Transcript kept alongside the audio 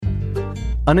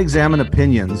Unexamined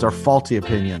opinions are faulty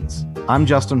opinions. I'm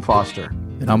Justin Foster.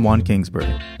 And I'm Juan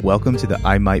Kingsbury. Welcome to the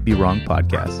I Might Be Wrong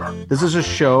podcast. This is a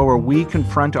show where we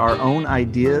confront our own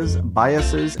ideas,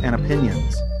 biases, and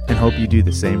opinions. And hope you do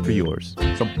the same for yours.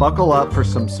 So buckle up for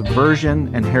some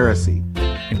subversion and heresy.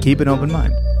 And keep an open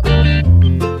mind.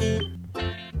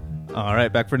 All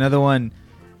right, back for another one.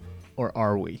 Or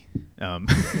are we?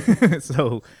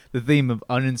 So the theme of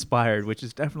uninspired, which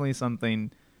is definitely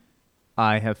something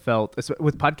I have felt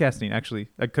with podcasting. Actually,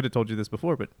 I could have told you this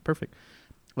before, but perfect.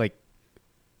 Like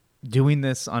doing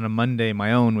this on a Monday,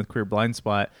 my own with Queer Blind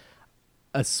Spot,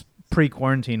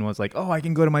 pre-quarantine was like, oh, I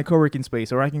can go to my co-working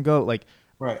space, or I can go like,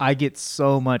 right. I get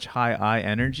so much high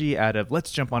energy out of let's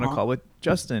jump on a call with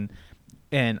Justin,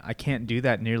 and I can't do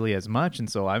that nearly as much, and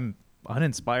so I'm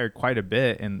uninspired quite a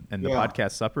bit, and the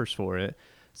podcast suffers for it.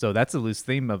 So that's a loose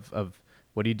theme of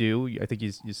what do you do? I think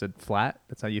you said flat.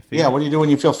 That's how you feel. Yeah. What do you do when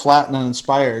you feel flat and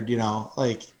uninspired? You know,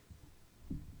 like,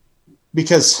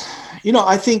 because, you know,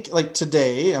 I think like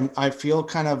today I feel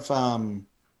kind of, I'm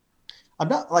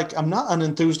not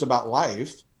unenthused about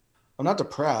life. I'm not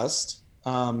depressed.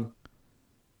 I'm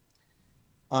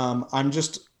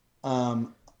just,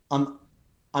 I'm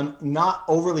not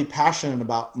overly passionate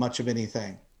about much of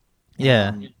anything.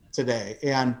 Today.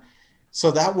 And so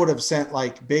that would have sent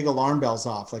like big alarm bells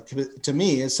off. Like to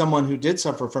me, as someone who did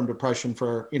suffer from depression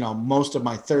for, you know, most of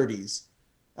my 30s,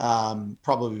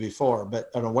 probably before, but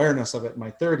an awareness of it in my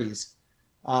 30s,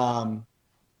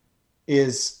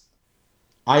 is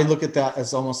I look at that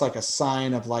as almost like a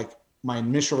sign of like my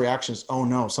initial reaction is, oh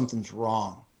no, something's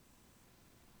wrong.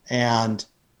 And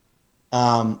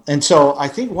so I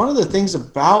think one of the things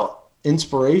about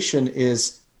inspiration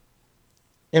is,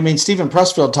 I mean, Stephen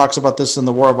Pressfield talks about this in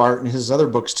The War of Art and his other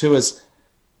books too, is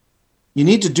you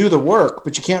need to do the work,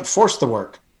 but you can't force the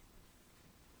work.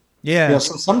 Yeah. You know,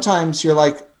 so sometimes you're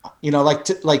like, you know,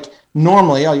 like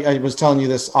normally, I was telling you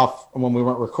this off when we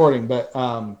weren't recording, but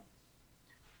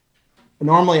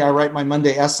normally I write my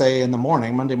Monday essay in the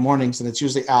morning, Monday mornings, and it's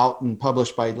usually out and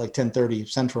published by like 10:30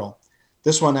 Central.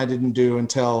 This one I didn't do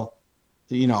until,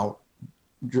 you know,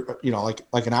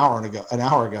 like an hour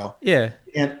ago. Yeah.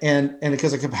 And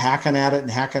because I kept hacking at it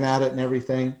and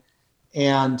everything.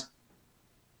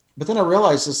 But then I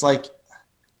realized it's like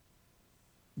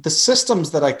the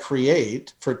systems that I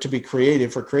create for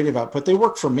creative output, they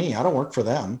work for me. I don't work for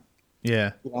them.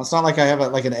 Yeah. You know, it's not like I have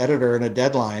like an editor and a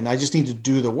deadline. I just need to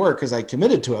do the work because I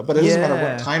committed to it, but it doesn't matter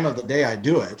what time of the day I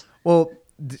do it. Well,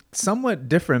 somewhat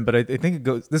different, but I think it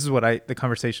goes, this is what the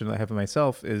conversation that I have with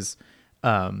myself is,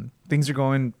 things are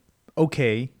going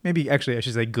okay, maybe actually I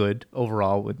should say good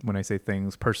overall when I say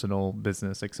things, personal,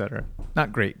 business, etc.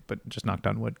 Not great, but just knocked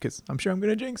on wood because I'm sure I'm going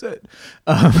to jinx it.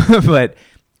 But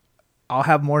I'll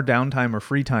have more downtime or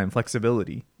free time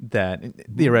flexibility that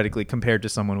theoretically compared to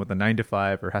someone with a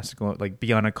 9-to-5 or has to go like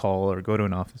be on a call or go to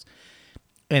an office.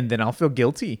 And then I'll feel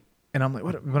guilty. And I'm like,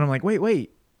 what? But I'm like,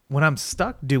 wait, when I'm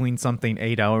stuck doing something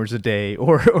 8 hours a day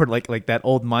or like that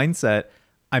old mindset,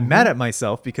 I'm mad at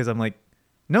myself because I'm like,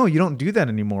 no, you don't do that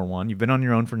anymore, Juan. You've been on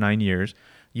your own for 9 years.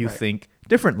 You think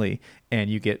differently and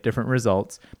you get different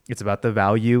results. It's about the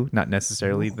value, not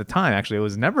necessarily the time. Actually, it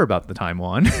was never about the time,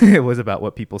 Juan. It was about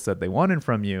what people said they wanted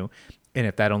from you. And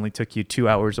if that only took you 2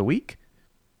 hours a week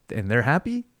and they're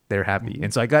happy, they're happy.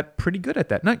 And so I got pretty good at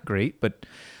that. Not great, but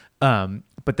then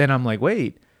I'm like,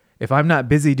 wait, if I'm not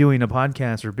busy doing a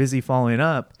podcast or busy following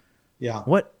up,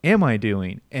 what am I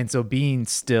doing? And so being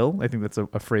still, I think that's a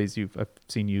phrase I've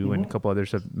seen you and a couple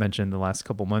others have mentioned the last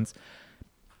couple months.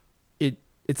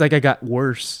 It's like I got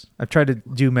worse. I've tried to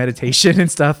do meditation and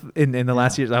stuff in the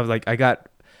last years. I was like, I got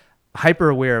hyper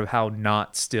aware of how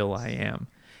not still I am.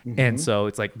 And so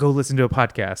it's like, go listen to a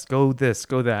podcast, go this,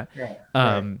 go that.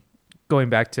 Going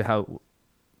back to how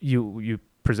you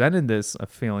presented this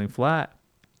of feeling flat,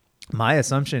 my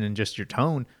assumption and just your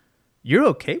tone, you're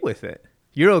okay with it.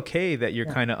 You're okay that you're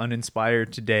kind of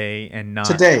uninspired today and not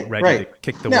ready to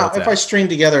kick the world out. Now, if I string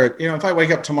together, you know, if I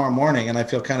wake up tomorrow morning and I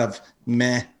feel kind of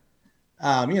meh,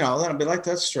 you know, then I'll be like,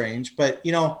 that's strange. But,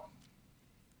 you know,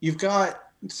 you've got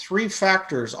three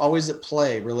factors always at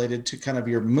play related to kind of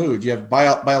your mood. You have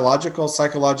biological,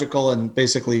 psychological, and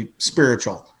basically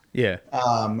spiritual. Yeah.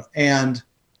 And,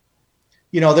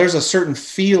 you know, there's a certain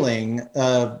feeling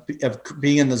of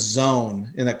being in the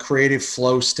zone, in a creative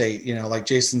flow state, you know, like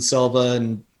Jason Silva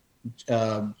and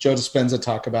Joe Dispenza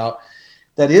talk about,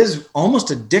 that is almost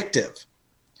addictive,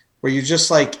 where you're just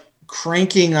like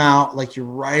cranking out, like you're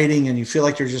writing and you feel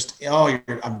like you're just,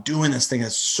 I'm doing this thing.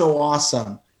 It's so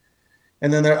awesome.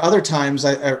 And then there are other times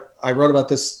I wrote about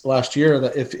this last year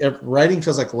that if writing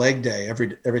feels like leg day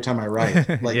every time I write,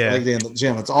 like leg day in the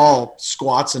gym, it's all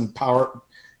squats and power,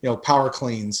 power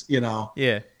cleans,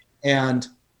 Yeah. and,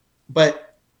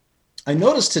 but I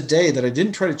noticed today that I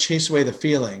didn't try to chase away the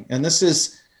feeling. And this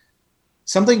is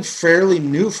something fairly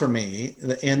new for me,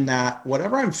 in that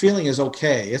whatever I'm feeling is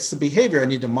okay. It's the behavior I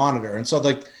need to monitor. And so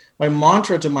like my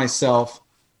mantra to myself,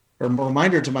 or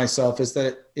reminder to myself, is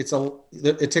that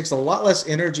it takes a lot less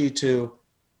energy to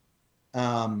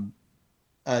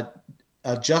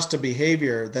adjust a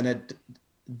behavior than it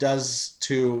does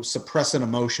to suppress an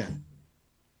emotion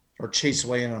or chase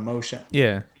away an emotion.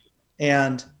 Yeah.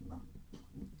 And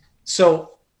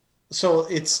so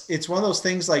it's one of those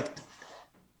things, like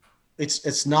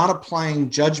it's not applying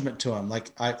judgment to them.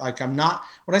 I'm not,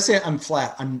 when I say I'm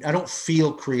flat, I don't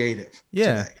feel creative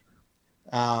Yeah. today.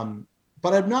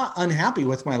 But I'm not unhappy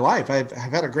with my life. I've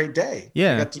had a great day.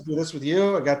 Yeah. I got to do this with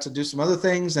you. I got to do some other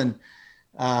things. And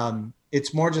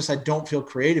it's more just I don't feel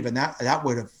creative. And that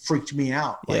would have freaked me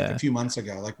out a few months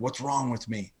ago. Like, what's wrong with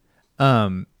me?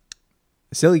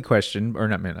 Silly question, or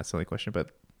not silly question, but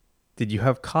did you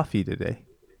have coffee today?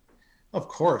 Of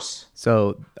course.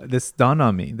 So this dawned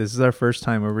on me. This is our first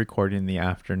time we're recording in the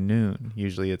afternoon.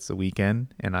 Usually it's the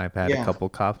weekend, and I've had a couple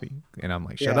coffee, and I'm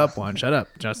like, shut up, Juan, shut up.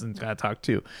 Justin's got to talk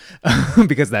too,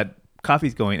 because that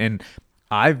coffee's going. And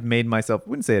I've made myself, I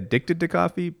wouldn't say addicted to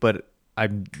coffee, but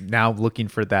I'm now looking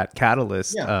for that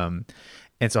catalyst. Yeah.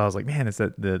 And so I was like, man, is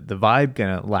that the vibe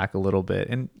gonna lack a little bit?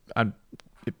 And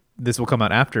this will come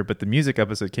out after, but the music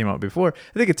episode came out before.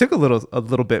 I think it took a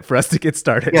little bit for us to get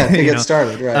started. Yeah, to get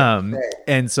started, right. Right.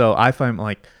 And so I find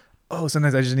like, oh,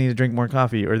 sometimes I just need to drink more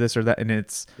coffee or this or that. And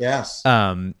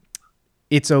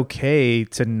it's okay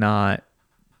to not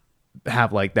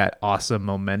have like that awesome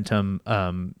momentum.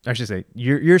 I should say,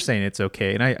 you're saying it's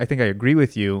okay. And I think I agree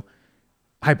with you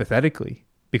hypothetically,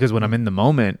 because when I'm in the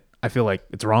moment, I feel like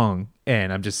it's wrong.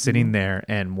 And I'm just sitting there.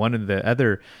 And one of the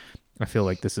other, I feel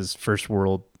like this is first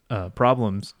world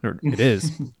problems, or it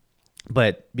is,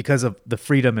 but because of the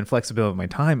freedom and flexibility of my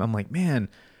time, I'm like, man,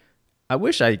 I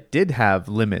wish I did have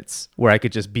limits where I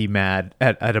could just be mad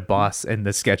at a boss and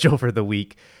the schedule for the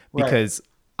week, because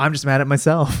I'm just mad at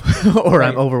myself or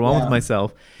I'm overwhelmed with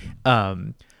myself.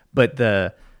 But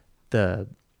the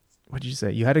what did you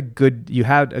say? You had a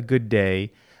good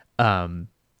day.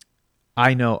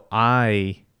 I know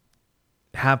I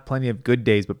have plenty of good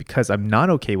days, but because I'm not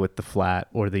okay with the flat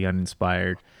or the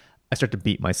uninspired, I start to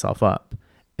beat myself up.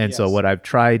 And so what I've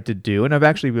tried to do, and I've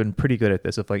actually been pretty good at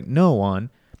this, of like, no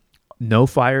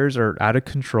fires are out of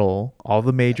control. All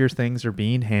the major things are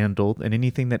being handled, and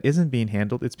anything that isn't being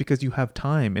handled, it's because you have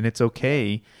time, and it's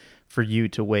okay for you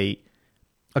to wait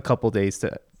a couple days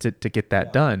to get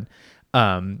that done.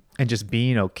 And just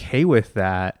being okay with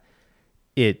that,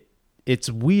 it's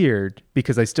weird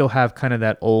because I still have kind of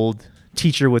that old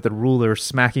teacher with a ruler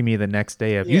smacking me the next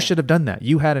day of, you should have done that.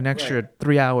 You had an extra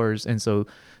 3 hours. And so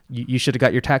you should have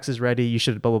got your taxes ready. You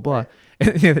should have blah, blah, blah.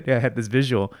 And the other day I had this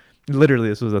visual. Literally,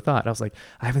 this was a thought. I was like,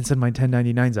 I haven't sent my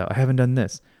 1099s out. I haven't done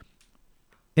this.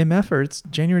 MFR, it's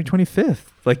January 25th.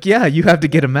 Like, yeah, you have to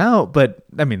get them out. But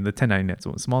I mean, the 1099's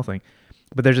a small thing.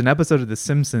 But there's an episode of The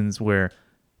Simpsons where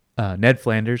Ned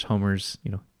Flanders, Homer's,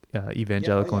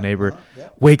 evangelical neighbor,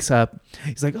 wakes up.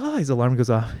 He's like, oh, his alarm goes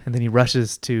off. And then he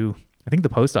rushes to, I think, the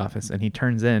post office, and he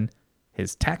turns in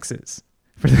his taxes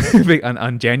for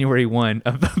on January 1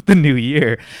 of the new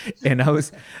year. And I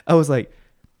was like,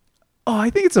 oh, I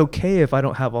think it's okay if I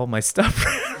don't have all my stuff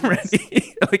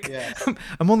ready.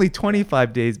 I'm only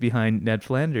 25 days behind Ned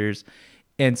Flanders.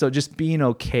 And so just being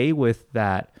okay with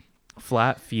that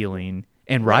flat feeling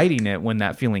and riding it when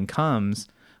that feeling comes,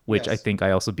 which I think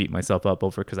I also beat myself up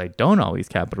over because I don't always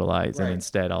capitalize, and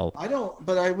instead I don't.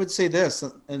 But I would say this,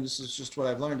 and this is just what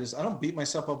I've learned, is I don't beat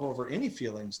myself up over any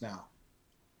feelings now.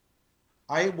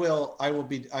 I will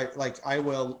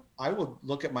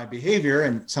look at my behavior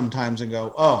and sometimes and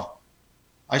go, oh,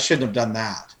 I shouldn't have done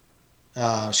that.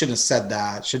 Shouldn't have said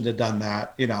that. Shouldn't have done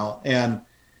that. And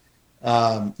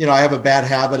I have a bad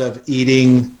habit of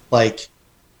eating like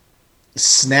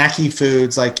snacky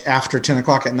foods like after 10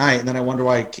 o'clock at night, and then I wonder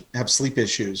why I have sleep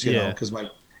issues, because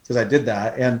I did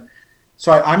that. And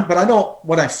so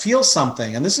when I feel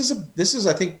something, and this is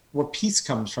I think where peace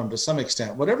comes from to some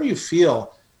extent. Whatever you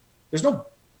feel, there's no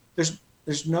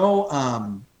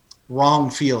wrong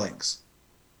feelings.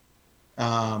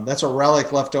 That's a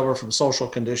relic left over from social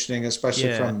conditioning,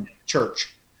 especially from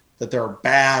church, that there are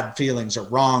bad feelings or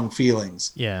wrong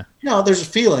feelings. Yeah. There's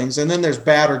feelings, and then there's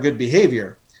bad or good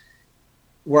behavior.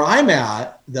 Where I'm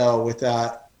at, though, with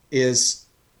that is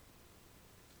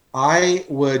I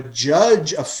would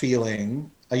judge a feeling.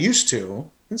 I used to,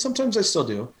 and sometimes I still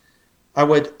do. I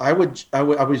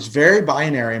was very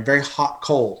binary and very hot,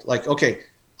 cold. Like, okay,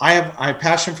 I have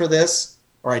passion for this.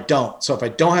 or I don't. So if I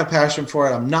don't have passion for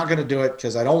it, I'm not going to do it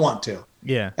because I don't want to.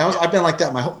 Yeah. I've been like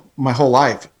that my whole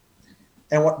life.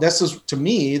 And what this is, to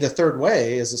me, the third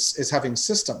way is having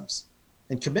systems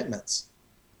and commitments.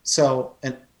 So,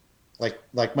 and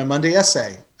like my Monday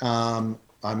essay, I'm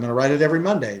going to write it every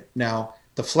Monday. Now,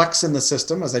 the flex in the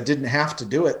system is I didn't have to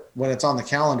do it when it's on the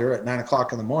calendar at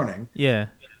 9:00 in the morning. Yeah.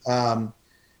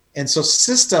 And so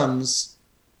systems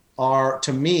are,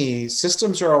 to me,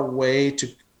 systems are a way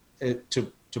to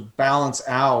balance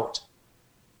out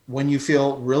when you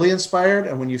feel really inspired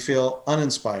and when you feel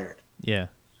uninspired. Yeah.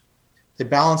 They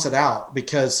balance it out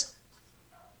because,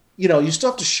 you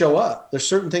still have to show up. There's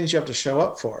certain things you have to show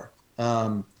up for.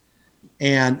 And,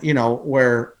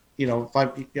 where, if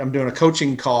I'm doing a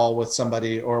coaching call with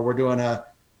somebody, or we're doing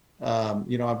I'm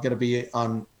going to be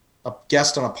on a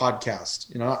guest on a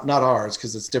podcast, not ours,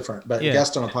 because it's different, but a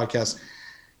guest on a podcast.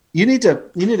 You need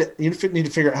to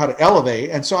figure out how to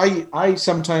elevate. And so I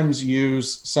sometimes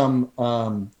use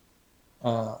some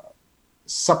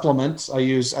supplements.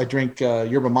 I drink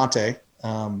yerba mate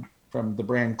from the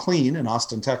brand Clean in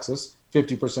Austin, Texas.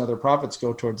 50% of their profits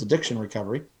go towards addiction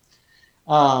recovery.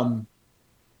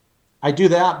 I do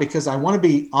that because I want to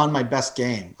be on my best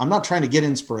game. I'm not trying to get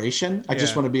inspiration. I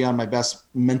just want to be on my best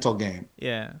mental game.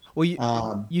 Yeah.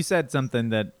 Well, you said something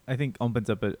that I think opens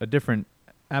up a different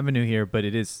avenue here, but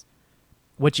it is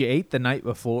what you ate the night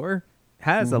before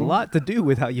has a lot to do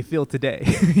with how you feel today.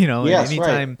 Yes,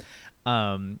 anytime,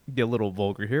 be a little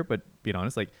vulgar here, but being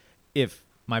honest, like if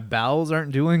my bowels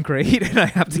aren't doing great and I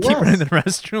have to keep running the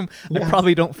restroom, I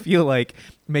probably don't feel like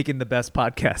making the best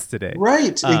podcast today.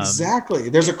 Right. Exactly.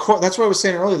 That's what I was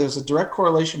saying earlier. There's a direct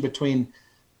correlation between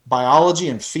biology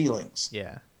and feelings.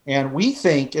 Yeah. And we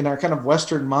think in our kind of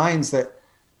Western minds that,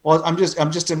 well, I'm just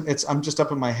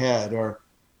up in my head, or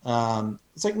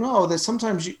it's like, no, that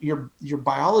sometimes your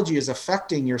biology is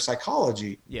affecting your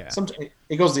psychology. Yeah. Sometimes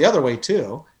it goes the other way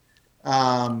too.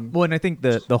 Well, and I think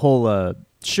the whole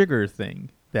sugar thing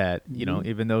that,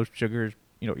 even though sugar,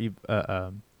 we've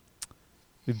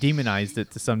demonized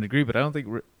it to some degree, but I don't think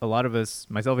a lot of us,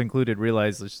 myself included,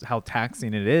 realize just how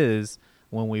taxing it is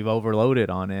when we've overloaded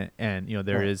on it. And,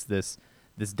 there is this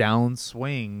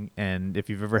downswing. And if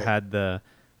you've ever had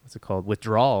what's it called,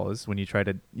 withdrawals, when you try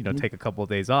to, take a couple of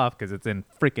days off because it's in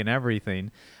freaking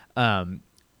everything, from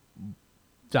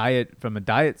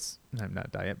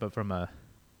a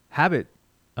habit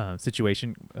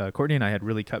situation, Courtney and I had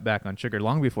really cut back on sugar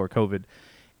long before COVID.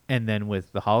 And then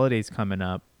with the holidays coming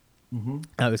up, it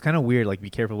was kind of weird, like be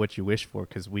careful what you wish for,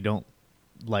 because we don't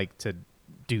like to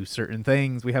do certain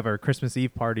things. We have our Christmas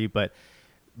Eve party, but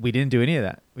we didn't do any of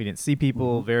that. We didn't see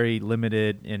people, very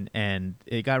limited, and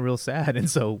it got real sad. And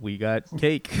so we got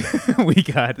cake, we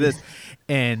got this,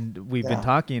 and we've been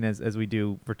talking as we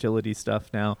do fertility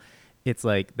stuff now. It's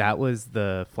like that was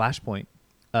the flashpoint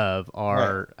of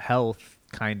our health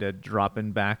kind of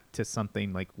dropping back to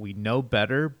something like we know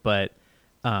better, but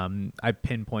I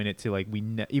pinpoint it to like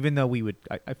even though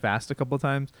I fast a couple of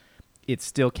times, it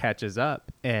still catches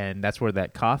up. And that's where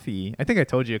that coffee, I think I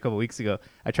told you a couple of weeks ago,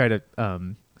 I tried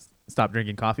to stop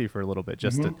drinking coffee for a little bit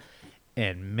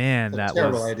and man, that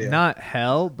was idea. Not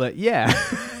hell, but yeah.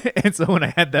 And so when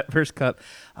I had that first cup,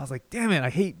 I was like, damn it, I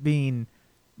hate being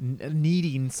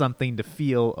needing something to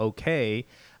feel okay.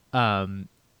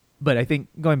 But I think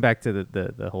going back to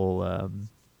the whole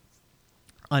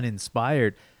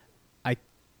uninspired,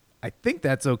 I think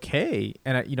that's okay.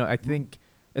 And I think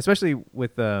especially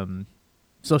with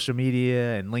social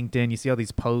media and LinkedIn, you see all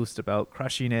these posts about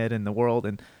crushing it in the world,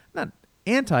 and I'm not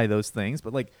anti those things,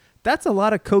 but like that's a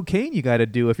lot of cocaine you got to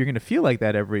do if you're going to feel like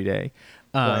that every day.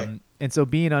 And so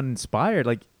being uninspired,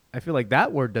 like I feel like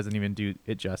that word doesn't even do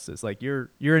it justice. Like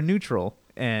you're a neutral,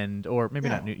 or maybe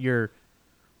not.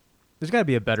 There's got to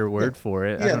be a better word for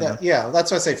it.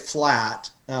 That's why I say flat,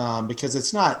 because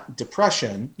it's not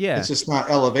depression. Yeah, it's just not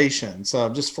elevation. So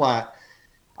just flat.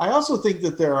 I also think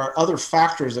that there are other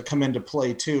factors that come into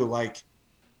play too. Like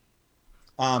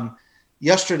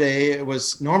yesterday, it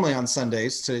was normally on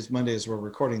Sundays. Today's Monday as we're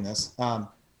recording this.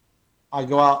 I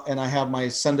go out and I have my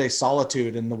Sunday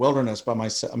solitude in the wilderness by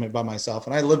myself,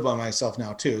 and I live by myself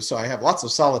now too. So I have lots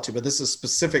of solitude, but this is a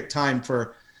specific time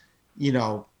for,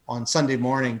 on Sunday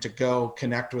morning to go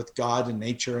connect with God and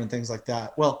nature and things like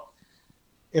that. Well,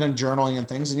 and journaling and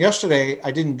things. And yesterday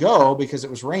I didn't go because it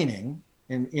was raining,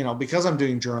 and because I'm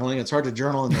doing journaling, it's hard to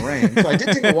journal in the rain. So I did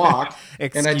take a walk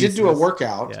and I did do a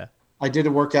workout. Yeah. I did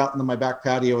a workout in my back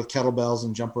patio with kettlebells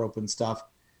and jump rope and stuff.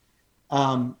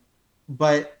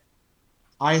 But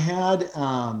I had,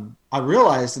 I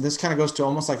realized, and this kind of goes to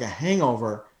almost like a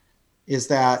hangover, is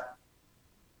that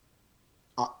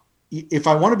if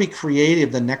I want to be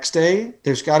creative the next day,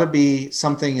 there's got to be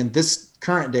something in this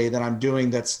current day that I'm doing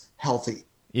that's healthy.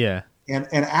 Yeah. And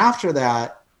after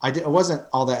that, I wasn't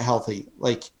all that healthy.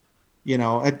 Like, you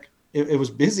know, it was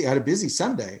busy. I had a busy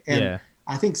Sunday. And Yeah.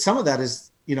 I think some of that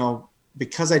is, you know,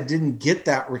 because I didn't get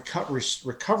that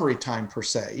recovery time per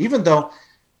se, even though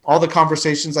all the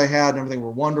conversations I had and everything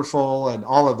were wonderful and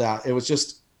all of that, it was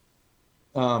just,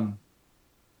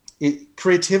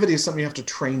 creativity is something you have to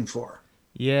train for.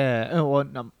 Yeah. Oh,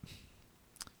 well,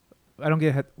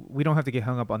 we don't have to get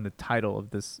hung up on the title of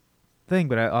this thing,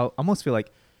 but I almost feel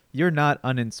like you're not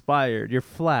uninspired. You're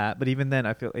flat, but even then,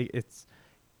 I feel like it's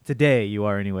today you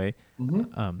are anyway.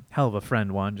 Mm-hmm. Hell of a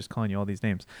friend, Juan. Just calling you all these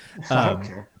names. I don't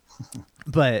care.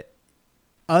 But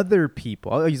other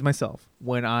people, I'll use myself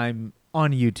when I'm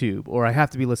on YouTube or I have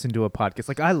to be listening to a podcast.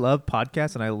 Like I love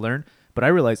podcasts and I learn, but I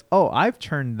realize, oh, I've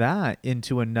turned that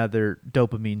into another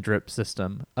dopamine drip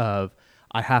system of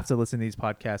I have to listen to these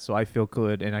podcasts so I feel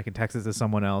good and I can text it to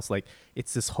someone else. Like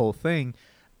it's this whole thing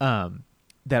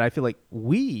that I feel like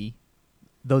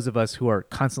those of us who are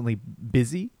constantly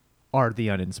busy, are the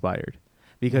uninspired.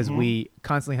 Because we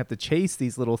constantly have to chase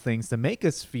these little things to make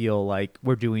us feel like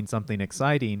we're doing something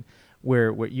exciting,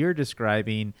 where what you're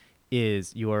describing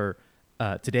is your,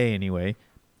 today anyway,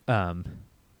 I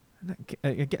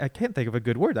can't think of a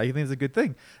good word. I think it's a good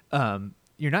thing.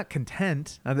 You're not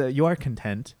content. You are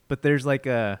content, but there's like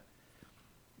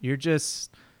you're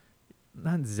just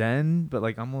not zen, but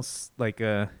like almost like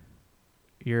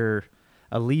you're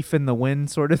a leaf in the wind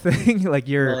sort of thing. Like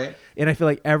you're, Right. and I feel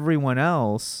like everyone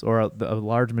else or a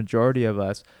large majority of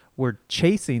us, we're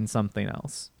chasing something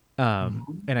else. And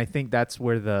I think that's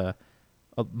where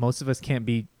most of us can't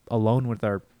be alone with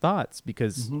our thoughts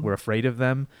because we're afraid of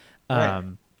them. Right.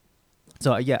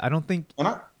 So yeah, I don't think.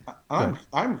 And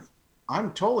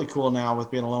I'm totally cool now with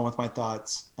being alone with my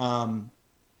thoughts.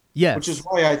 Yes. Which is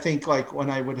why I think like when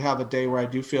I would have a day where I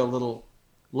do feel a little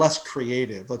less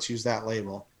creative, let's use that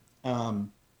label, that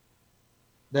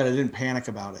I didn't panic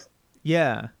about it.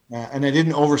 Yeah. And I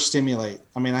didn't overstimulate.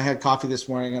 I mean, I had coffee this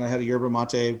morning and I had a yerba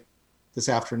mate this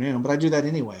afternoon, but I do that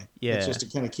anyway. Yeah. It's just to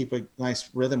kind of keep a nice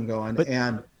rhythm going. But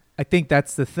and I think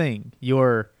that's the thing.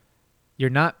 You're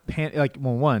not like,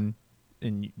 well, one,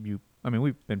 and I mean,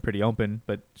 we've been pretty open,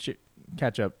 but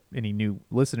catch up any new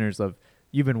listeners of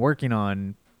you've been working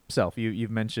on self.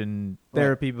 You've mentioned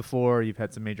therapy before. You've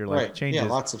had some major life changes. Yeah,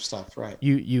 lots of stuff. Right.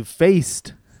 You've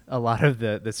faced a lot of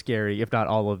the scary, if not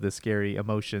all of the scary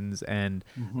emotions, and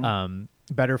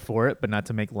better for it, but not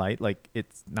to make light. Like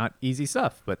it's not easy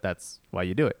stuff, but that's why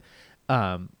you do it.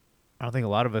 I don't think a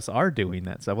lot of us are doing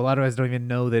that stuff. A lot of us don't even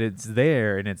know that it's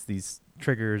there, and it's these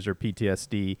triggers or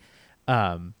PTSD.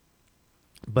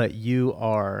 But you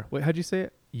are. Wait, how'd you say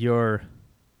it? Your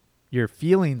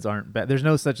feelings aren't bad. There's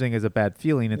no such thing as a bad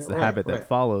feeling. It's the habit that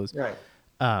follows. Right.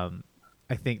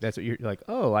 I think that's what you're like.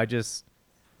 Oh, I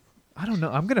don't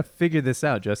know. I'm going to figure this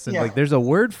out, Justin. Yeah. Like there's a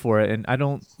word for it. And I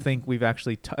don't think we've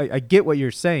actually, I get what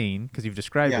you're saying because you've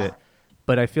described it,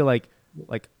 but I feel like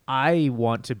I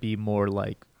want to be more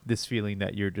like this feeling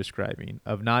that you're describing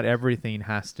of not everything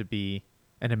has to be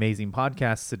an amazing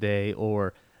podcast today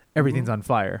or everything's on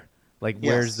fire. Like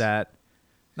where's that,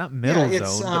 not middle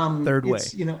zone, but third way.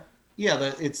 You know,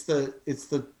 it's the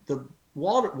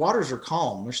waters are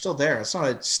calm. They're still there. It's not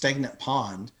a stagnant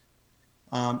pond.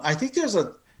 I think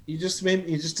you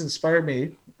just inspired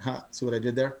me. See what I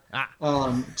did there?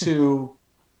 To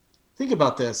think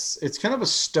about this. It's kind of a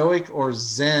stoic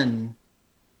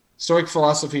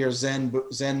philosophy or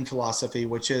Zen philosophy,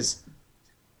 which is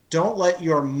don't let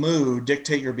your mood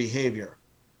dictate your behavior.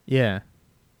 Yeah.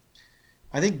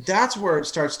 I think that's where it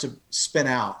starts to spin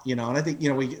out, you know, and I think, you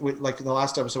know, we like in the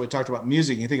last episode, we talked about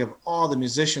music. You think of all the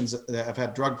musicians that have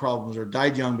had drug problems or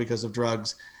died young because of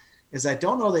drugs, is I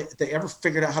don't know that they ever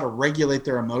figured out how to regulate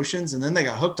their emotions. And then they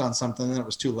got hooked on something and then it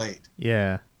was too late.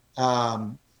 Yeah.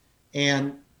 And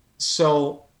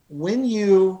so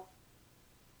so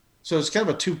it's kind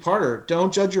of a two-parter.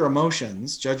 Don't judge your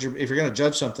emotions. If you're going to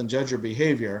judge something, judge your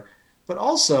behavior, but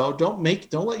also don't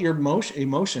let your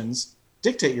emotions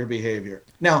dictate your behavior.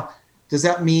 Now, does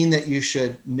that mean that you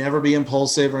should never be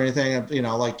impulsive or anything, you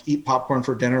know, like eat popcorn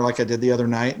for dinner like I did the other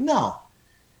night? No,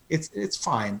 it's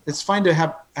fine. It's fine to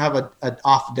have an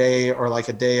off day or like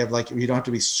a day of like, you don't have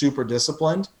to be super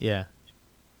disciplined. Yeah.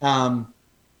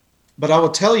 But I will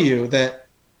tell you that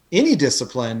any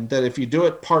discipline that if you do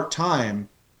it part-time,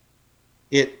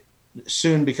 it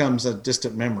soon becomes a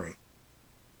distant memory.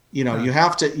 You know, you don't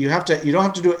have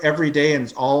to do it every day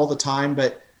and all the time,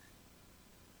 but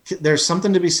there's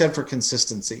something to be said for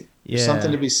consistency. There's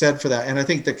something to be said for that. And I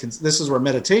think that this is where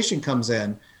meditation comes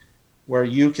in, where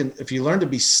you can, if you learn to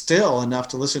be still enough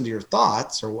to listen to your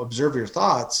thoughts or observe your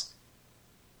thoughts,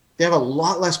 they have a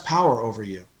lot less power over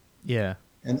you. Yeah.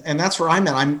 And that's where I'm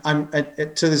at. I'm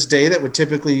to this day, that would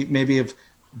typically maybe have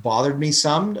bothered me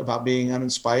some about being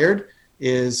uninspired,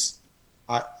 is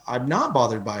I'm not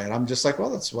bothered by it. I'm just like,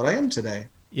 well, that's what I am today.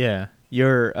 Yeah.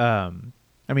 You're, I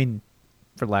mean,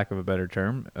 for lack of a better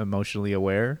term, emotionally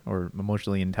aware or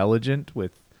emotionally intelligent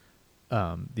with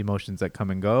the emotions that come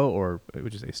and go, or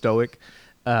would you say stoic?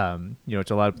 Which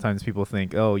a lot of times people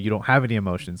think, oh, you don't have any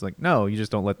emotions. Like, no, you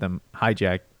just don't let them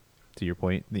hijack, to your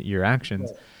point, your actions.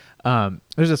 Right.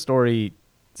 There's a story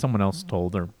someone else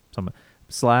told, or someone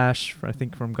Slash, I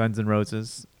think from Guns N'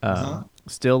 Roses,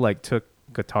 still like took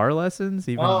guitar lessons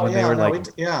even when they were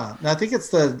I think it's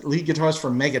the lead guitarist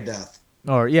for Megadeth.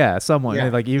 Or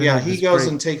someone like even he goes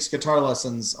and takes guitar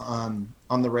lessons on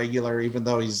the regular, even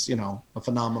though he's a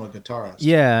phenomenal guitarist.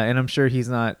 Yeah, and I'm sure he's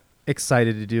not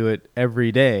excited to do it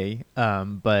every day,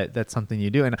 but that's something you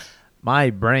do. And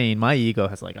my ego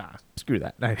has like, screw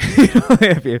that.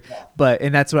 But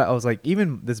and that's what I was like.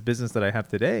 Even this business that I have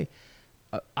today,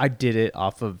 I did it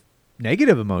off of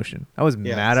negative emotion. I was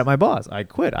mad at my boss. I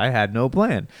quit. I had no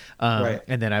plan.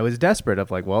 And then I was desperate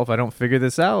of like, well, if I don't figure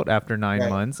this out after 9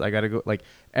 months, I got to go. Like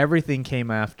everything came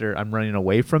after I'm running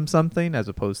away from something as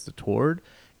opposed to toward.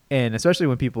 And especially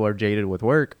when people are jaded with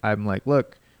work, I'm like,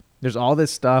 look, there's all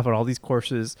this stuff and all these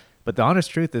courses, but the honest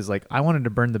truth is like, I wanted to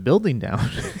burn the building down.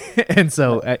 And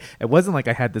so it wasn't like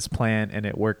I had this plan and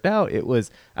it worked out. It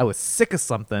was, I was sick of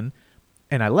something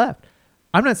and I left.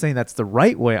 I'm not saying that's the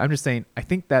right way. I'm just saying I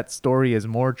think that story is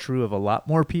more true of a lot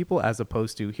more people as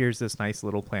opposed to here's this nice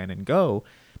little plan and go.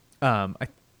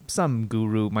 Some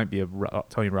guru, might be a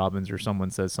Tony Robbins or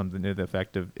someone, says something to the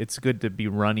effect of it's good to be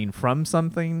running from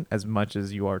something as much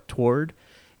as you are toward.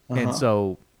 And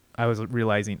so I was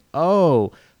realizing,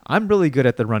 I'm really good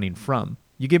at the running from.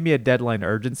 You give me a deadline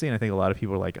urgency, and I think a lot of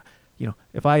people are like,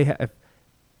 if I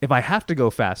have to go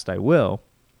fast, I will.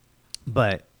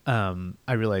 But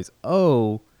I realize,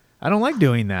 I don't like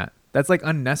doing that. That's like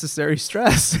unnecessary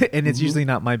stress, and it's usually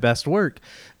not my best work.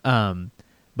 But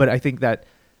I think that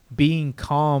being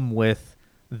calm with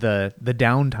the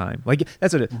downtime, like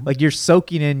that's what like you're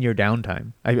soaking in your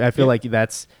downtime. I feel like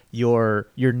that's you're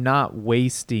not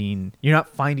wasting, you're not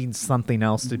finding something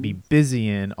else to be busy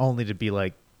in only to be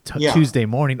like Tuesday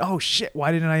morning, oh shit,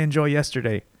 why didn't I enjoy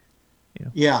yesterday?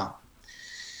 I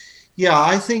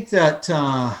think that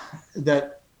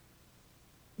that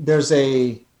there's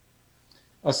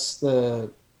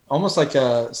almost like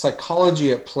a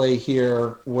psychology at play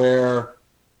here, where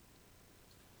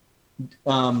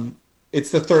it's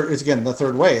the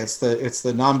third way. It's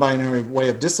the non-binary way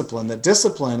of discipline. That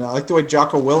discipline, I like the way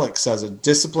Jocko Willink says it,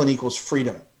 discipline equals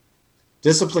freedom.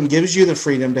 Discipline gives you the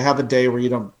freedom to have a day where you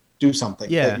don't do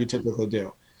something that you typically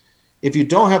do. If you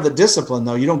don't have the discipline,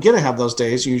 though, you don't get to have those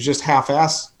days. You just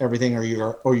half-ass everything,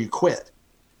 or you quit.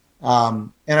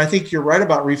 And I think you're right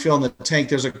about refilling the tank.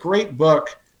 There's a great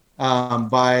book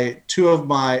by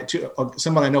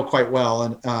someone I know quite well,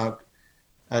 and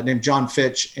named John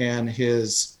Fitch, and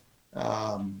his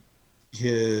co-author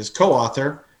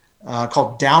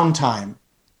called Downtime,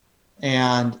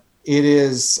 and it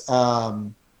is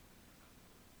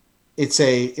it's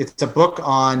a book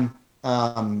on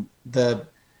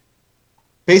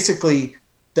basically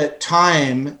that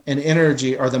time and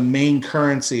energy are the main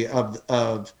currency of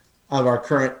our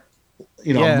current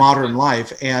modern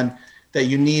life, and that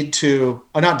you need to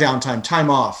not downtime, time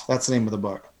off. That's the name of the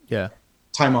book.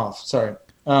 Time Off. Sorry.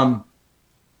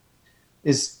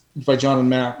 Is by John and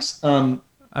Max. I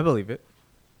believe it.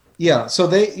 So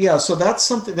that's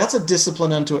something, that's a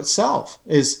discipline unto itself,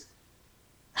 is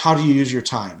how do you use your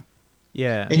time?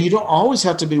 And you don't always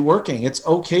have to be working. It's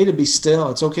okay to be still.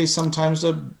 It's okay sometimes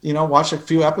to, watch a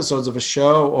few episodes of a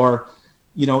show, or,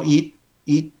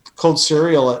 eat cold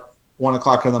cereal at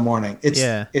 1:00 in the morning.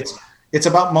 It's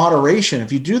about moderation.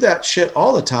 If you do that shit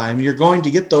all the time, you're going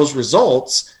to get those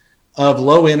results of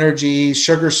low energy,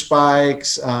 sugar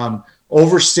spikes,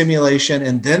 overstimulation.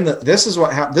 And then this is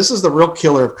what happens. This is the real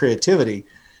killer of creativity.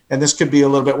 And this could be a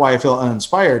little bit why I feel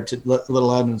uninspired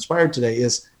today,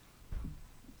 is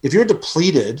if you're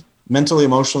depleted mentally,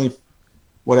 emotionally,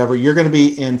 whatever, you're going to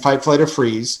be in fight, flight, or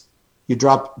freeze. You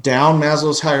drop down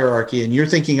Maslow's hierarchy, and you're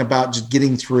thinking about just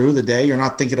getting through the day. You're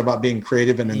not thinking about being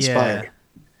creative and inspired.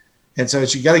 And so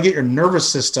you got to get your nervous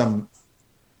system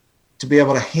to be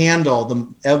able to handle the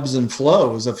ebbs and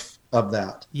flows of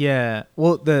that.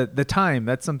 Well, the time,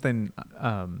 that's something,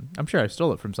 I'm sure I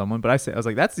stole it from someone, but I was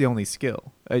like, that's the only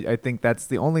skill. I think that's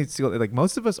the only skill. Like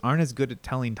most of us aren't as good at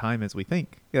telling time as we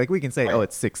think. Like we can say,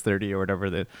 it's 6:30 or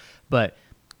whatever, but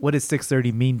what does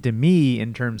 6:30 mean to me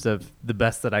in terms of the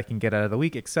best that I can get out of the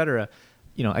week, etc.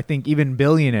 I think even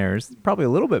billionaires probably a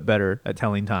little bit better at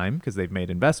telling time because they've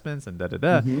made investments and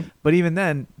Mm-hmm. But even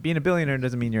then, being a billionaire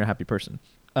doesn't mean you're a happy person,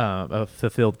 a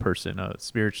fulfilled person, a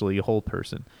spiritually whole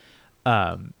person.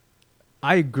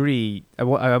 I agree.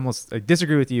 I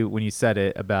disagree with you when you said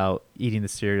it about eating the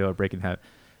cereal or breaking the habit.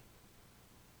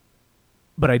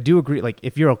 But I do agree. Like,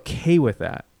 if you're okay with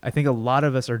that, I think a lot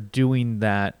of us are doing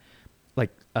that, like,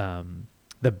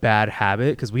 the bad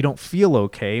habit because we don't feel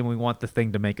okay and we want the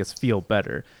thing to make us feel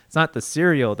better. It's not the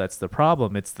cereal that's the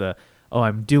problem. It's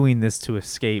I'm doing this to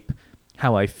escape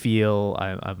how I feel.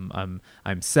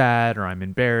 I'm sad or I'm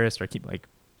embarrassed or I keep like.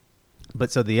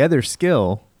 But so the other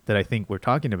skill that I think we're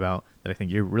talking about that I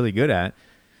think you're really good at,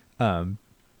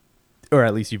 or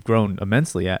at least you've grown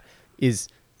immensely at, is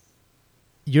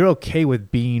you're okay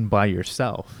with being by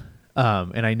yourself.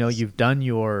 And I know you've done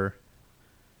your,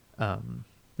 what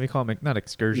do you call them? Not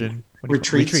excursion.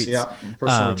 Retreats. Yeah.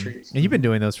 Personal retreats. And you've been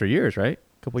doing those for years, right?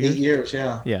 A couple years? 8 years.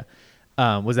 Yeah. Yeah.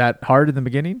 Was that hard in the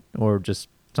beginning or just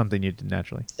something you did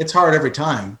naturally? It's hard every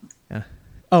time. Yeah.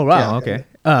 Oh, wow. Yeah. Okay.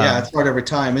 Yeah. It's hard every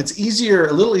time. It's a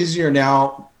little easier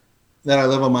now that I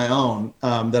live on my own,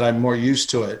 that I'm more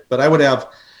used to it, but I would have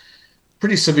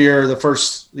pretty severe the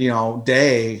first,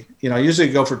 day. I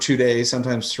usually go for 2 days,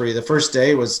 sometimes 3. The first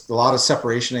day was a lot of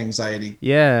separation anxiety.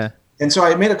 Yeah. And so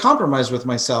I made a compromise with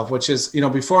myself, which is,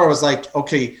 before I was like,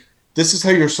 okay, this is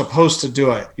how you're supposed to do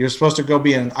it. You're supposed to go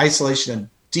be in isolation and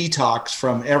detox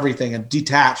from everything and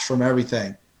detach from everything.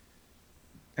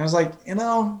 And I was like,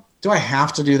 do I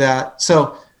have to do that?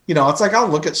 So, it's like I'll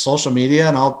look at social media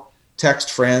and I'll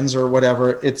text friends or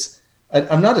whatever.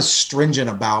 I'm not as stringent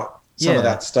about some of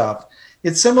that stuff.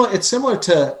 It's similar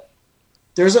to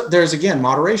there's again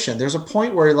moderation. There's a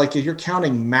point where like if you're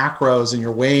counting macros and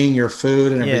you're weighing your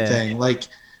food and everything, like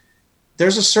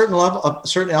there's a certain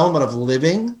element of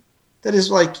living that is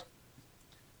like,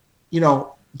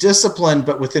 disciplined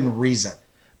but within reason.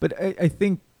 But I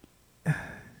think,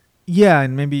 yeah,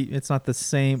 and maybe it's not the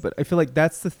same, but I feel like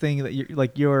that's the thing that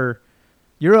you're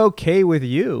okay with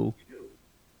you,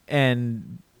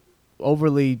 and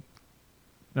overly,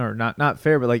 or not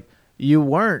fair, but like you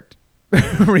weren't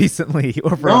recently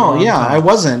or for a long time. I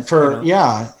wasn't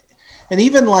and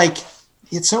even like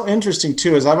it's so interesting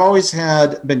too is I've always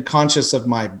been conscious of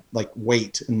my like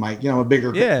weight and my a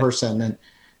bigger person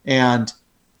and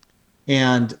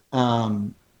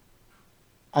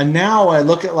now I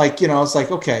look at like it's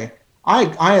like okay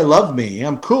I love me,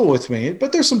 I'm cool with me,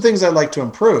 but there's some things I'd like to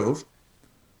improve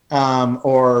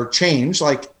or change.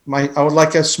 Like I would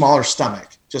like a smaller stomach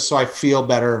just so I feel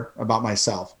better about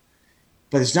myself.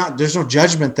 But there's no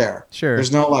judgment there. Sure.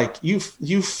 There's no like, you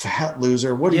fat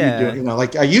loser. What are you doing?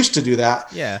 Like I used to do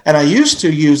that. Yeah. And I used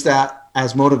to use that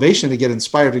as motivation to get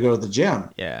inspired to go to the gym.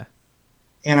 Yeah.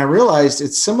 And I realized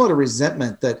it's similar to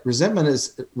resentment, that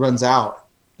resentment runs out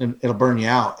and it'll burn you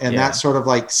out. And that sort of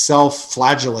like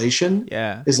self-flagellation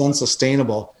is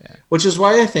unsustainable, which is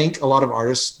why I think a lot of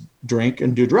artists drink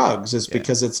and do drugs is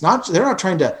because they're not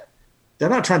trying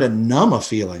to numb a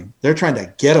feeling. They're trying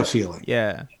to get a feeling.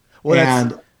 Yeah. Well,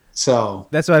 that's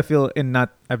what I feel.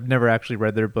 I've never actually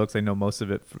read their books. I know most of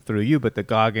it through you, but the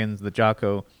Goggins, the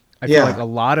Jocko, I feel like a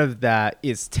lot of that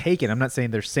is taken. I'm not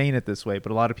saying they're saying it this way,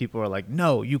 but a lot of people are like,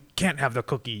 no, you can't have the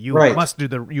cookie. You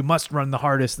must run the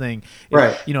hardest thing.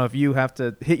 If you have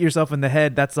to hit yourself in the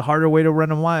head, that's the harder way to run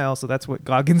a mile. So that's what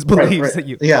Goggins believes that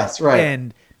you. Yes, right.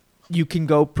 And you can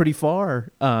go pretty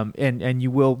far, and you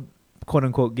will quote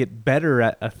unquote get better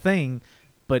at a thing,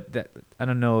 but that I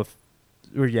don't know if.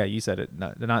 Or you said it,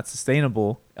 not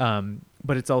sustainable.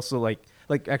 But it's also like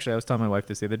actually I was telling my wife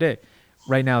this the other day.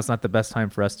 Right now it's not the best time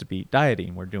for us to be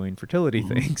dieting. We're doing fertility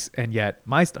things, and yet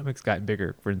my stomach's gotten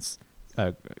bigger since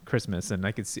Christmas, and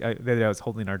I could see. The other day I was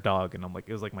holding our dog, and I'm like,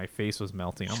 it was like my face was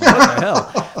melting. I'm like, what the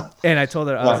hell? And I told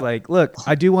her, I was like, look,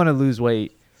 I do want to lose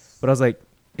weight, but I was like,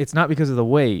 it's not because of the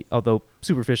weight. Although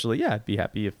superficially, I'd be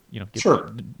happy if get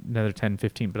another 10,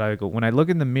 15. But I go when I look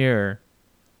in the mirror,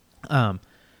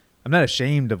 I'm not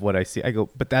ashamed of what I see. I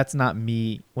go, but that's not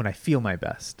me when I feel my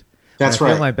best. That's right.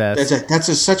 I feel my best.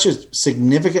 That's such a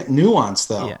significant nuance,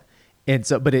 though. Yeah. And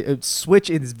so, but it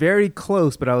switch. It's very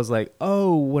close. But I was like,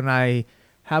 oh, when I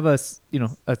have a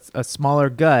smaller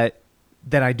gut,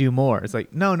 then I do more. It's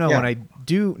like, no. When I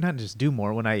do not just do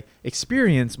more, when I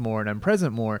experience more and I'm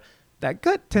present more, that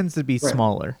gut tends to be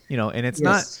smaller. And it's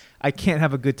not. I can't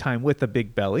have a good time with a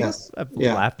big belly. Yes. I've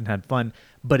laughed and had fun,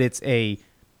 but it's a.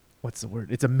 What's the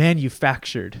word? It's a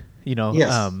manufactured, we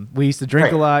used to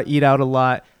drink a lot, eat out a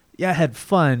lot. Yeah, I had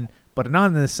fun, but not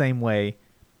in the same way.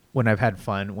 when I've had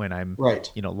fun, when I'm,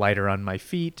 Right. lighter on my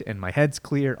feet and my head's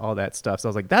clear, all that stuff. So I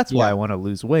was like, that's why Yeah. I want to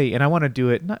lose weight. And I want to do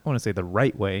it, not I want to say the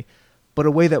right way, but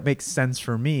a way that makes sense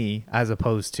for me, as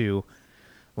opposed to,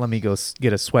 let me go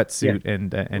get a sweatsuit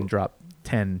and drop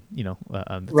 10, Right.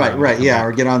 and Right. come Yeah.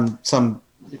 Or back. get on some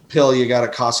pill you got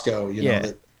at Costco, Yeah.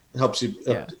 that helps you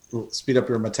Yeah. speed up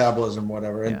your metabolism,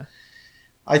 whatever. And Yeah.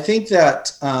 I think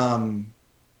that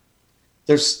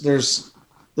there's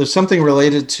something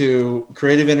related to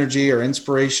creative energy or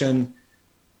inspiration,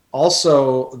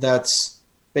 also that's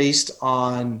based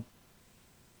on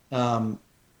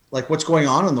like what's going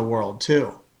on in the world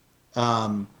too.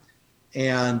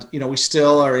 And we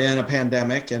still are in a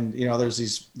pandemic, and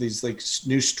there's these like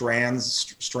new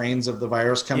strains of the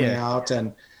virus coming out,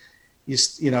 and you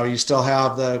still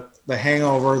have the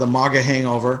hangover, the MAGA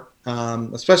hangover,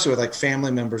 especially with like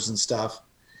family members and stuff.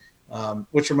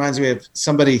 Which reminds me of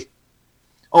somebody.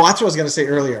 Oh, that's what I was going to say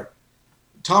earlier.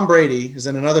 Tom Brady is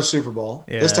in another Super Bowl,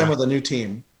 this time with a new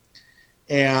team.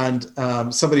 And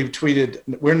somebody tweeted,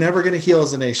 "We're never going to heal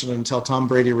as a nation until Tom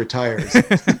Brady retires."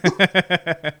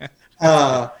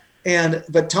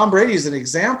 But Tom Brady is an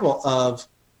example of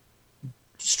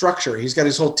structure. He's got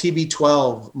his whole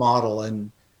TB12 model,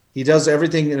 and he does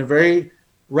everything in a very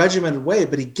regimented way,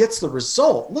 but he gets the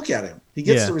result. Look at him. He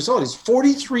gets the result. He's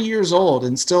 43 years old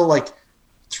and still like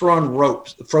throwing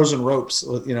frozen ropes,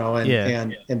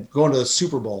 and going to the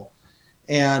Super Bowl.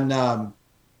 And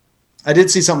I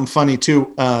did see something funny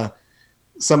too.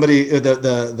 Somebody,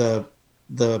 the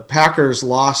Packers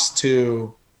lost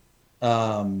to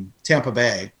Tampa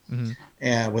Bay,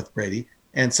 and with Brady,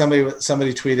 and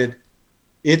somebody tweeted,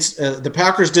 "It's the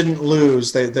Packers didn't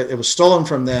lose; it was stolen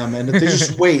from them, and if they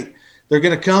just wait, they're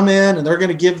going to come in and they're going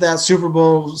to give that Super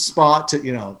Bowl spot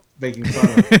to making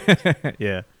fun of it."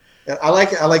 Yeah, I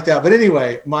like that. But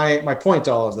anyway, my point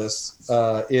to all of this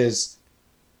is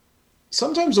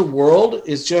sometimes the world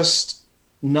is just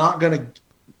not going to.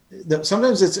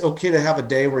 Sometimes it's okay to have a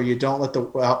day where you don't let the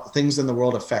things in the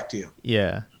world affect you.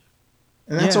 Yeah.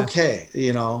 And that's okay.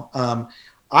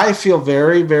 I feel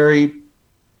very, very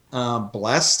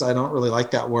blessed. I don't really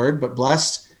like that word, but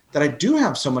blessed that I do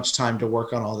have so much time to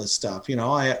work on all this stuff.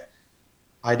 I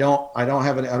don't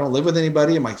live with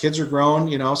anybody, and my kids are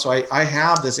grown, so I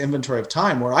have this inventory of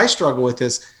time. Where I struggle with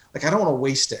this, like, I don't want to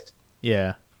waste it.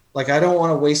 Yeah. Like, I don't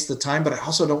want to waste the time, but I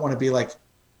also don't want to be like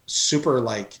super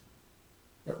like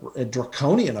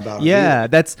draconian about it. Yeah,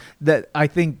 I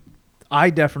think I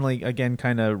definitely, again,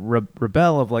 kind of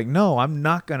rebel of like, no, I'm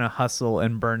not going to hustle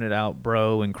and burn it out,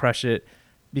 bro, and crush it.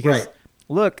 Because,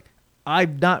 look,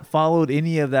 I've not followed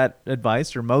any of that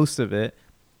advice or most of it.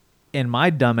 And my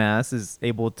dumbass is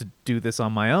able to do this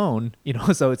on my own,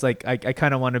 so it's like I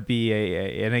kind of want to be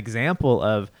an example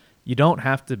of you don't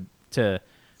have to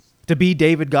be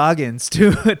David Goggins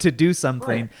to do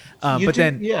something. Right. But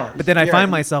then I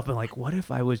find myself in like, what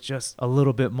if I was just a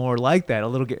little bit more like that,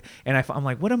 and I'm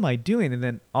like, what am I doing? And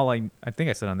then I think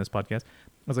I said on this podcast,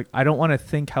 I was like, I don't want to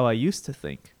think how I used to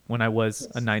think when I was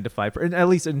a 9 to 5, at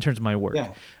least in terms of my work.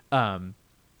 Yeah.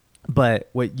 But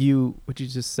what you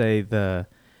just say, that's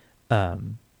the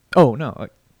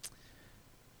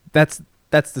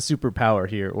superpower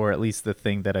here, or at least the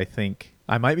thing that I think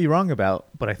I might be wrong about,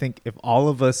 but I think if all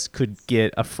of us could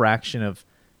get a fraction of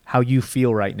how you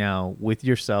feel right now with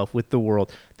yourself, with the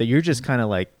world, that you're just kind of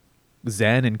like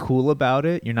zen and cool about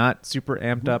it. You're not super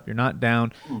amped up. You're not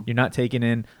down. You're not taking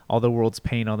in all the world's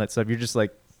pain, all that stuff. You're just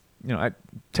like,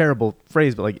 terrible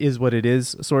phrase, but like is what it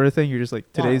is sort of thing. You're just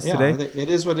like, today's today. It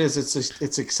is what it is.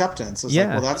 It's acceptance. It's like,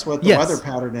 well, that's what the weather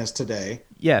pattern is today.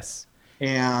 Yes.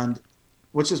 And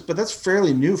but that's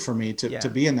fairly new for me to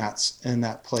be in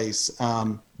that place.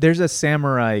 There's a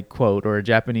samurai quote or a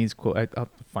Japanese quote. I'll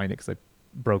find it because I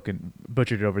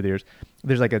butchered it over the years.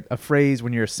 There's like a phrase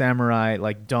when you're a samurai,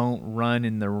 like, don't run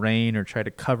in the rain or try to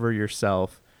cover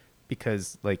yourself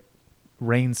because like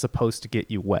rain's supposed to get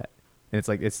you wet. And it's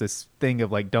like, it's this thing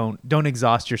of like, don't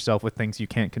exhaust yourself with things you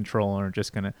can't control or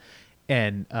just gonna.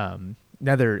 And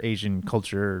another Asian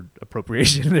culture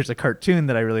appropriation. There's a cartoon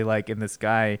that I really like, and this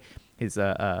guy, he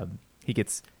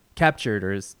gets captured,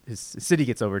 or his city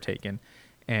gets overtaken,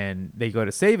 and they go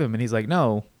to save him, and he's like,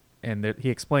 no. And he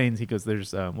explains, he goes,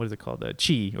 there's what is it called,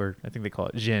 chi, or I think they call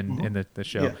it jin in the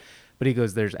show. Yeah. But he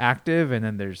goes, there's active, and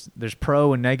then there's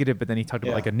pro and negative, but then he talked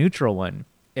about like a neutral one,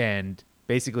 and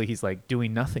basically he's like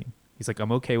doing nothing. He's like,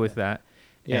 I'm okay with that.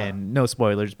 And no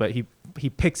spoilers, but he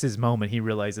picks his moment. He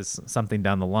realizes something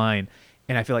down the line,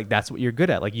 and I feel like that's what you're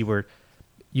good at. Like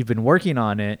you've been working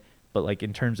on it, but like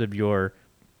in terms of your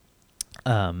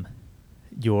acceptance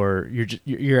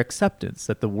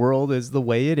that the world is the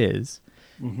way it is,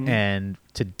 and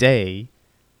today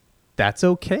that's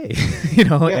okay. You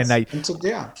know, Yes. and I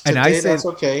and I Today say that's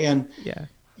okay. yeah.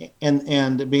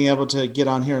 And being able to get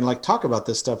on here and like talk about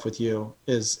this stuff with you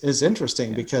is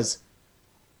interesting because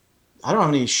I don't have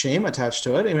any shame attached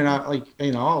to it. I mean,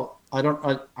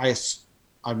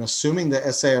 I'm assuming the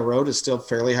essay I wrote is still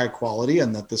fairly high quality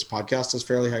and that this podcast is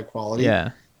fairly high quality.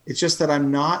 Yeah. It's just that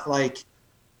I'm not like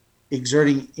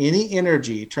exerting any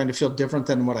energy trying to feel different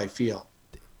than what I feel.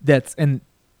 I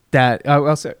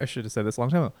should have said this a long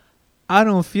time ago. I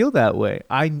don't feel that way.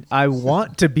 I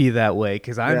want to be that way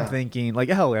because I'm thinking like,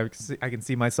 hell, I can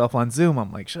see myself on Zoom.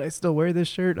 I'm like, should I still wear this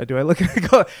shirt? Do I look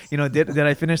did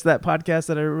I finish that podcast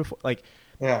that like,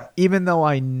 even though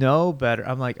I know better,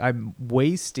 I'm like, I'm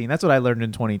wasting. That's what I learned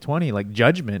in 2020, like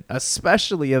judgment,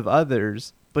 especially of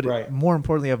others, but more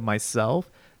importantly of myself,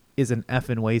 is an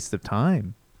effing waste of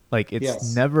time. Like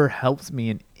it's never helped me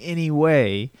in any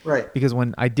way. Right. Because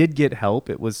when I did get help,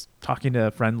 it was talking to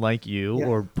a friend like you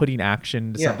or putting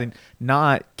action to something,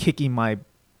 not kicking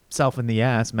myself in the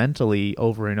ass mentally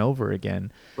over and over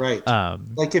again. Right.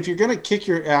 Like if you're going to kick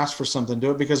your ass for something,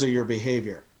 do it because of your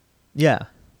behavior. Yeah.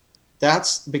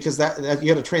 That's because that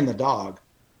you got to train the dog.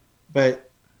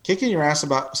 But kicking your ass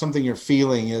about something you're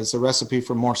feeling is a recipe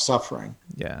for more suffering.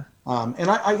 Yeah. And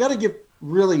I got to give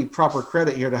really proper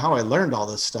credit here to how I learned all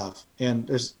this stuff. And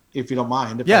if you don't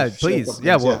mind. Please.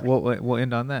 Yeah, we'll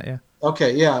end on that. Yeah.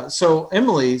 Okay. Yeah. So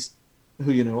Emily's,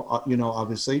 who you know,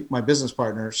 obviously my business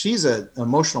partner, she's an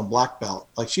emotional black belt.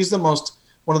 Like she's one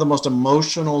of the most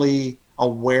emotionally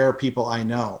aware people I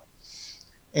know.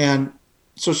 And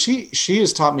so she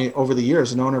has taught me over the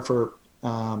years, known her for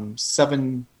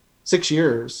 7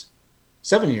 years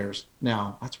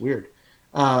now. That's weird.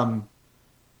 That,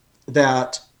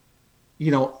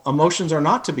 emotions are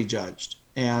not to be judged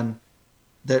and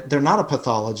that they're not a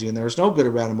pathology and there's no good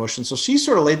or bad emotions. So she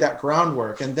sort of laid that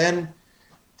groundwork. And then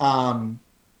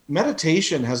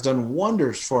meditation has done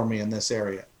wonders for me in this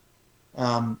area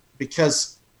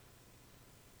because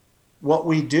what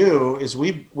we do is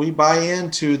we buy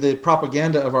into the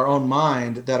propaganda of our own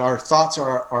mind that our thoughts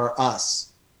are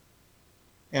us.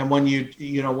 And when you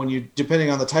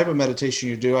depending on the type of meditation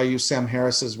you do, I use Sam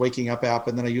Harris's Waking Up app,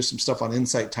 and then I use some stuff on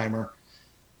Insight Timer,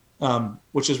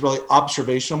 which is really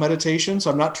observational meditation. So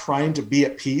I'm not trying to be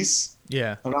at peace.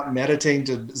 Yeah. I'm not meditating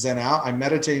to zen out. I'm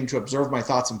meditating to observe my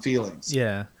thoughts and feelings.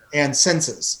 Yeah. And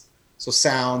senses. So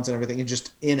sounds and everything, and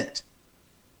just in it.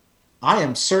 I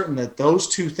am certain that those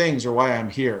two things are why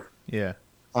I'm here. Yeah.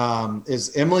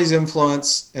 Is Emily's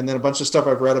influence and then a bunch of stuff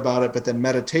I've read about it, but then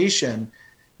meditation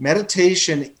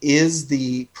is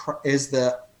the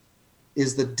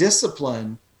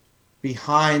discipline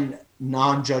behind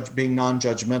being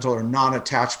non-judgmental or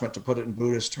non-attachment, to put it in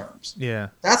Buddhist terms. Yeah.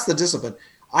 That's the discipline.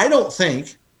 I don't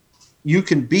think you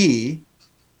can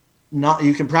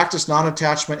practice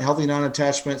non-attachment, healthy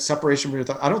non-attachment, separation from your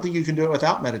thought. I don't think you can do it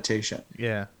without meditation.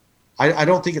 Yeah. I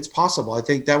don't think it's possible. I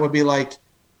think that would be like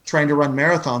trying to run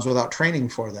marathons without training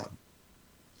for them.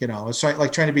 It's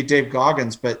like trying to be Dave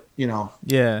Goggins, but yeah,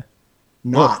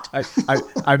 not. Well,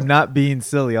 I'm not being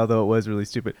silly, although it was really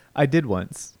stupid. I did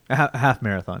once a half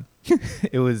marathon.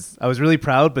 I was really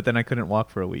proud, but then I couldn't walk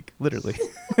for a week, literally.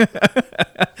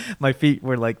 My feet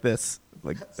were like this.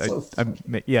 Like it was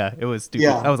stupid.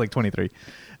 Yeah. I was like 23.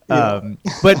 Yeah.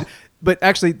 But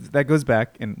actually that goes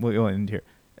back, and we'll end here.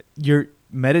 You're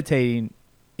meditating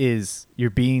is you're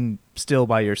being still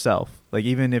by yourself. Like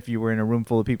even if you were in a room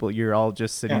full of people, you're all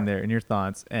just sitting there in your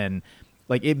thoughts, and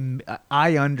like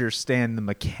I understand the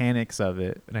mechanics of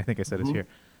it. And I think I said this here.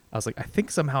 I was like, I think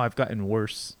somehow I've gotten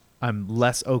worse. I'm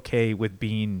less okay with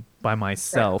being by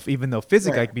myself, even though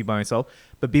physically I can be by myself,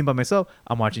 but being by myself,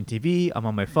 I'm watching TV, I'm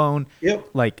on my phone. Yep.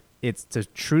 Like it's to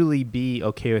truly be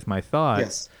okay with my thoughts.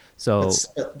 Yes. So,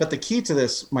 but the key to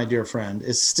this, my dear friend,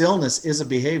 is stillness is a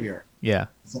behavior. Yeah.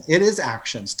 It is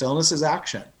action. Stillness is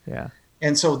action. Yeah.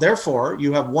 And so therefore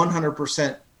you have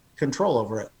 100% control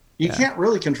over it. You can't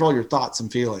really control your thoughts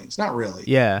and feelings. Not really.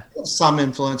 Yeah. You have some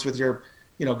influence with your,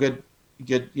 good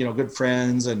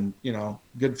friends and,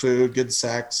 good food, good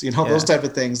sex, those type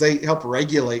of things. They help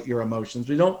regulate your emotions.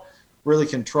 We don't really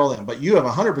control them, but you have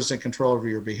 100% control over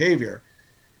your behavior.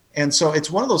 And so it's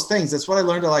one of those things. That's what I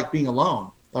learned to like being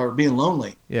alone or being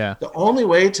lonely. Yeah. The only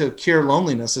way to cure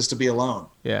loneliness is to be alone.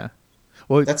 Yeah.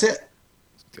 Well, that's it.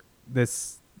 And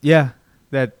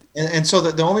so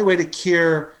the only way to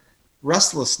cure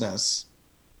restlessness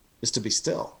is to be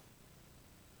still.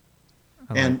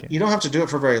 You don't have to do it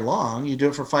for very long. You do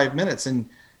it for 5 minutes and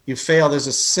you fail. There's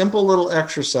a simple little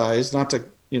exercise, not to,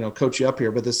 coach you up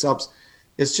here, but this helps.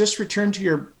 It's just return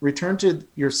to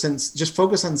your sense. Just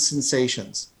focus on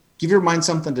sensations. Give your mind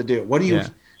something to do. What do you,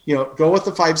 go with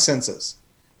the 5 senses.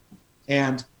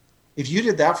 And if you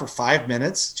did that for 5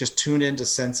 minutes, just tune into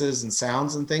senses and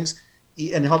sounds and things.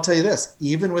 And I'll tell you this,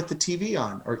 even with the TV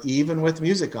on or even with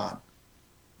music on,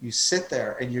 you sit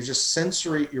there and you're just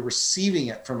you're receiving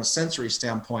it from a sensory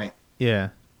standpoint. Yeah.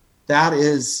 That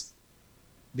is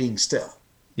being still.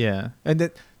 Yeah. And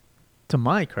that, to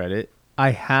my credit,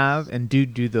 I have and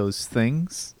do those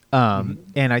things. And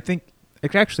I think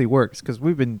it actually works because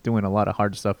we've been doing a lot of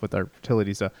hard stuff with our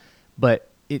fertility stuff. But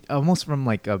it almost from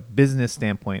like a business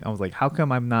standpoint, I was like, how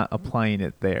come I'm not applying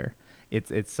it there?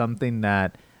 It's something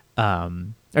that,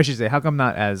 I should say, how come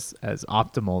not as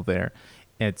optimal there?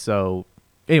 And so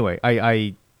anyway,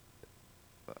 I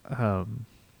don't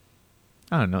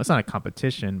know. It's not a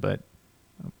competition, but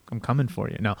I'm coming for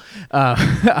you. No,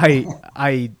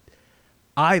 I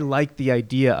like the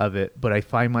idea of it, but I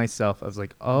find myself, I was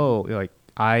like, oh, like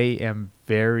I am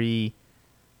very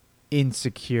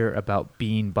insecure about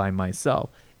being by myself.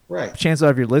 Right. Chances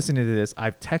are, if you're listening to this,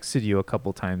 I've texted you a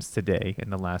couple times today in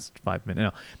the last 5 minutes.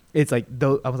 No, it's like,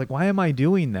 though, I was like, why am I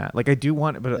doing that? Like, I do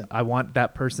want it, but I want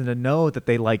that person to know that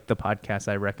they like the podcast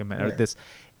I recommend or this.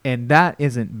 And that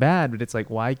isn't bad, but it's like,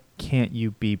 why can't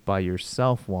you be by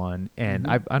yourself, one? And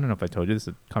I don't know if I told you, this is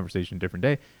a conversation different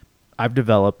day. I've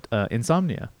developed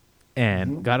insomnia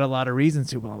and got a lot of reasons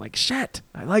to, but I'm like, shit,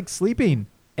 I like sleeping.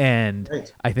 And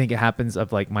I think it happens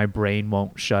of like my brain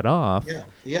won't shut off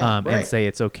and say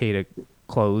it's okay to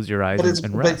close your eyes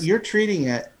and rest. But you're treating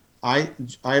it, I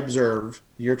observe,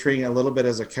 you're treating it a little bit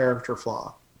as a character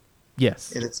flaw.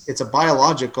 Yes. And it's a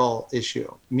biological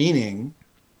issue, meaning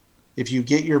if you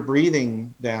get your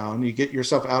breathing down, you get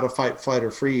yourself out of fight, flight, or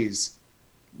freeze,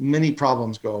 many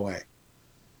problems go away.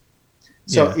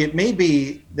 So it may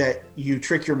be that you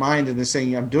trick your mind into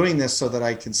saying, I'm doing this so that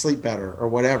I can sleep better or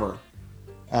whatever.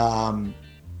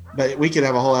 But we could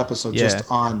have a whole episode just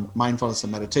on mindfulness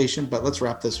and meditation, but let's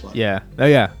wrap this one. Yeah. Oh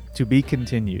yeah. To be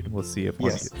continued. We'll see if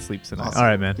one sleeps tonight. Awesome. All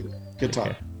right, man. Good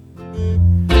talk.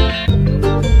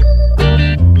 Okay.